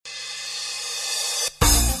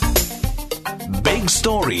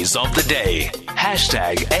stories of the day.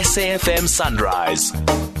 #SAFM Sunrise.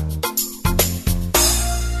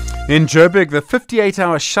 In Joburg, the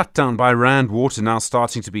 58-hour shutdown by Rand Water now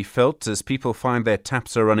starting to be felt as people find their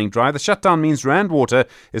taps are running dry. The shutdown means Rand Water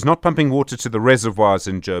is not pumping water to the reservoirs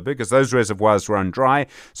in Joburg, as those reservoirs run dry,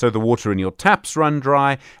 so the water in your taps run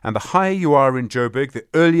dry. And the higher you are in Joburg, the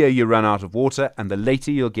earlier you run out of water, and the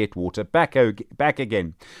later you'll get water back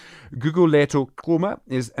again. Gugulethu Quma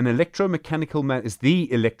is the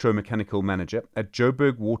electromechanical manager at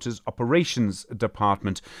Joburg Water's operations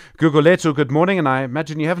department. Gugulethu, good morning, and I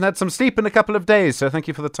imagine you haven't had some sleep in a couple of days, so thank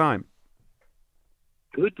you for the time.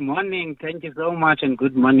 Good morning. Thank you so much, and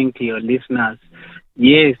good morning to your listeners.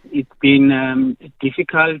 Yes, it's been a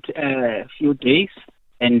difficult few days,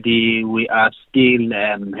 and we are still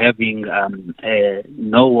having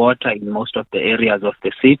no water in most of the areas of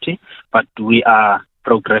the city, but we are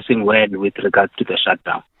progressing well with regards to the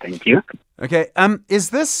shutdown. Thank you. Okay.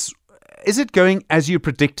 Is it going as you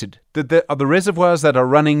predicted? Are the reservoirs that are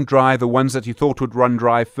running dry the ones that you thought would run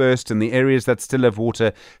dry first, and the areas that still have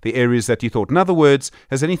water, the areas that you thought? In other words,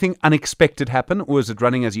 has anything unexpected happened, or is it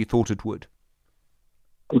running as you thought it would?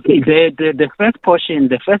 Okay, the first portion,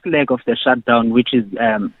 the first leg of the shutdown, which is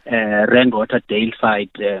Rand Water Dale side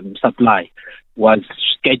supply, was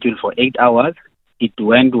scheduled for 8 hours. It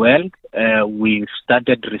went well. We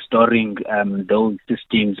started restoring those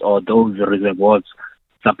systems or those reservoirs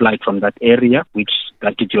supplied from that area, which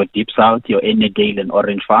started your Deep South, your Enedale and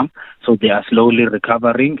Orange Farm. So they are slowly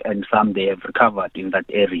recovering, and some they have recovered in that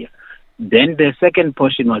area. Then the second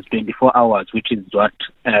portion was 24 hours, which is what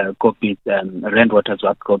copies, Rand Water's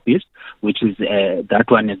what copies, which is that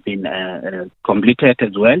one has been completed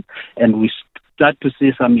as well. And we start to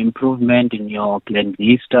see some improvement in your Glen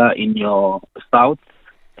Vista, in your south,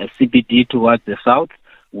 CBD towards the south.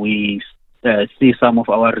 We see some of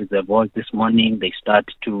our reservoirs this morning, they start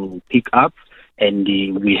to pick up, and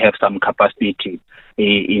we have some capacity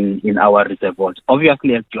in our reservoirs.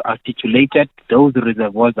 Obviously, as you articulated, those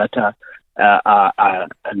reservoirs that are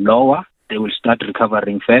lower, they will start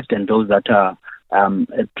recovering first, and those that are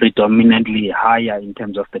predominantly higher in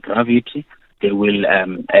terms of the gravity, they will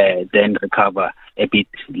then recover a bit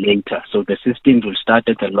later. So the systems will start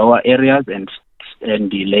at the lower areas and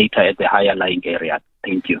later at the higher lying areas.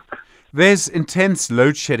 Thank you. There's intense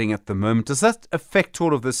load shedding at the moment. Does that affect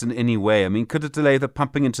all of this in any way? I mean, could it delay the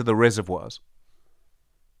pumping into the reservoirs?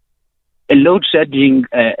 A load shedding,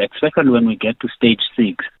 especially when we get to stage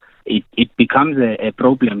 6, it becomes a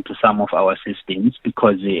problem to some of our systems,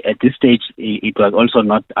 because at this stage it was also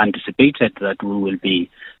not anticipated that we will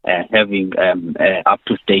be having up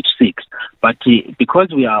to stage 6. But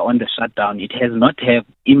because we are on the shutdown, it has not had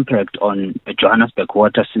impact on the Johannesburg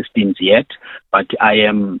water systems yet. But I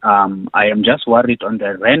am just worried on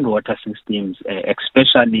the Rand water systems,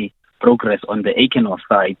 especially progress on the Aikenhof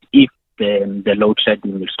side, if the load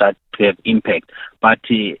shedding will start to have impact. But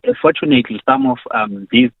fortunately, some of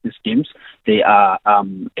these systems, they are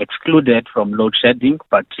excluded from load shedding,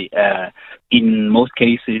 but in most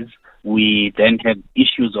cases, we then have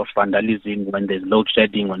issues of vandalism when there's load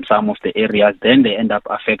shedding on some of the areas. Then they end up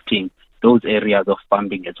affecting those areas of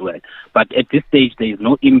pumping as well. But at this stage, there is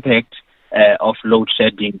no impact of load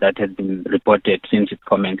shedding that has been reported since it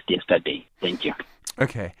commenced yesterday. Thank you.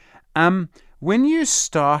 Okay. When you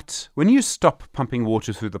stop pumping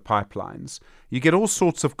water through the pipelines, you get all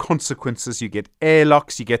sorts of consequences. You get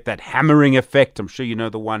airlocks, you get that hammering effect. I'm sure you know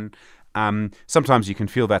the one. Sometimes you can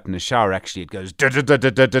feel that in a shower, actually. It goes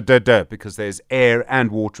da-da-da-da-da-da-da because there's air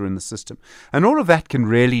and water in the system. And all of that can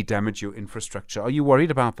really damage your infrastructure. Are you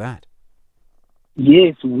worried about that?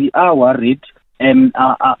 Yes, we are worried.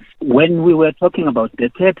 When we were talking about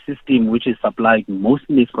the third system, which is supplied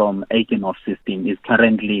mostly from Aikenhof system, is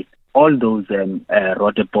currently all those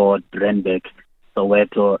Rotterport, Randburg,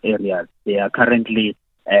 Soweto areas. They are currently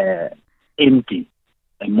empty,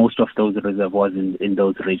 most of those reservoirs in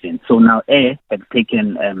those regions. So now air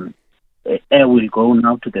will go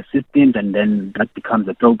now to the systems, and then that becomes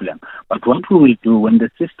a problem. But what we will do when the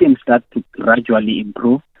system starts to gradually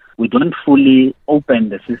improve, we don't fully open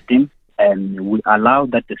the system, and we allow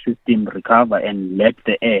that the system recover and let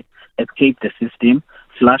the air escape the system,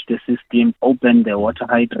 flush the system, open the water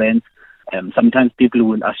hydrants. Sometimes people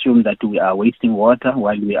will assume that we are wasting water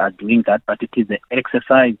while we are doing that, but it is an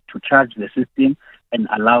exercise to charge the system and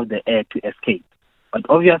allow the air to escape. But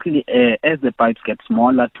obviously, as the pipes get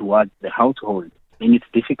smaller towards the household, then it's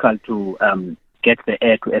difficult to get the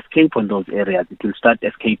air to escape on those areas. It will start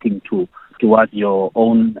escaping towards your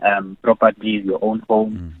own properties, your own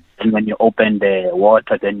home. And when you open the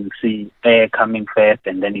water, then you see air coming first,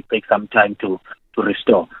 and then it takes some time to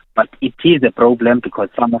restore. But it is a problem because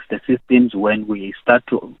some of the systems, when we start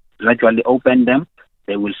to gradually open them,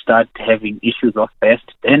 they will start having issues of burst.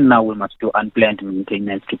 Then now we must do unplanned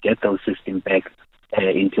maintenance to get those systems back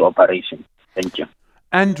into operation. Thank you.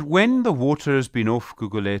 And when the water has been off,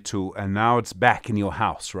 Gugulethu, and now it's back in your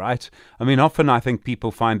house, right? I mean, often I think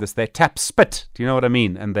people find this, their taps spit, do you know what I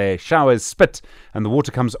mean? And their showers spit, and the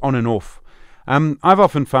water comes on and off. I've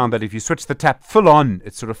often found that if you switch the tap full on,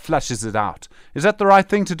 it sort of flushes it out. Is that the right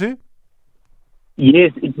thing to do?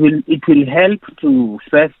 Yes, it will help to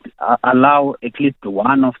first allow at least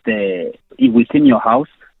one of the, within your house,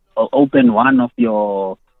 or open one of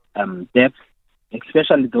your taps,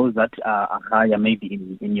 especially those that are higher,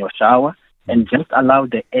 maybe in your shower, and just allow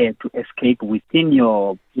the air to escape within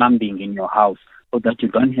your plumbing in your house so that you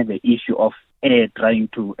don't have an issue of air trying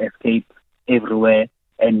to escape everywhere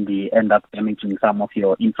and end up damaging some of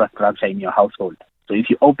your infrastructure in your household. So if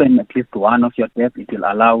you open at least one of your taps, it will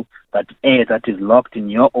allow that air that is locked in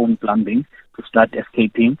your own plumbing to start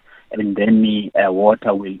escaping, and then the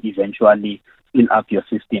water will eventually fill up your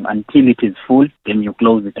system until it is full. Then you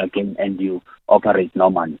close it again and you operate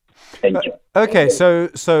normally. Thank you. Okay, so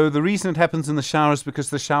the reason it happens in the shower is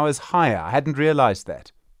because the shower is higher. I hadn't realized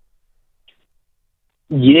that.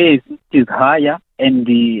 Yes, it is higher, and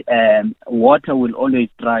the water will always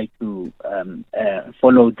try to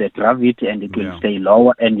follow the gravity, and it will stay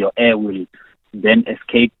lower, and your air will then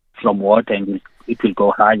escape from water, and it will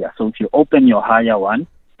go higher. So if you open your higher one,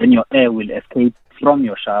 then your air will escape from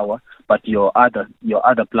your shower, but your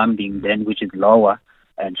other plumbing then, which is lower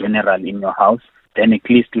general in your house, then at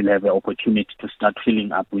least you'll have the opportunity to start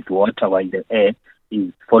filling up with water while the air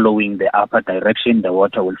is following the upper direction. The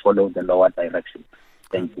water will follow the lower direction.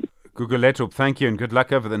 Thank you. Gugulethu, thank you, and good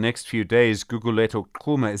luck over the next few days. Gugulethu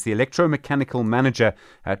Quma is the Electro-Mechanical Manager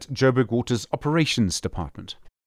at Joburg Water's Operations Department.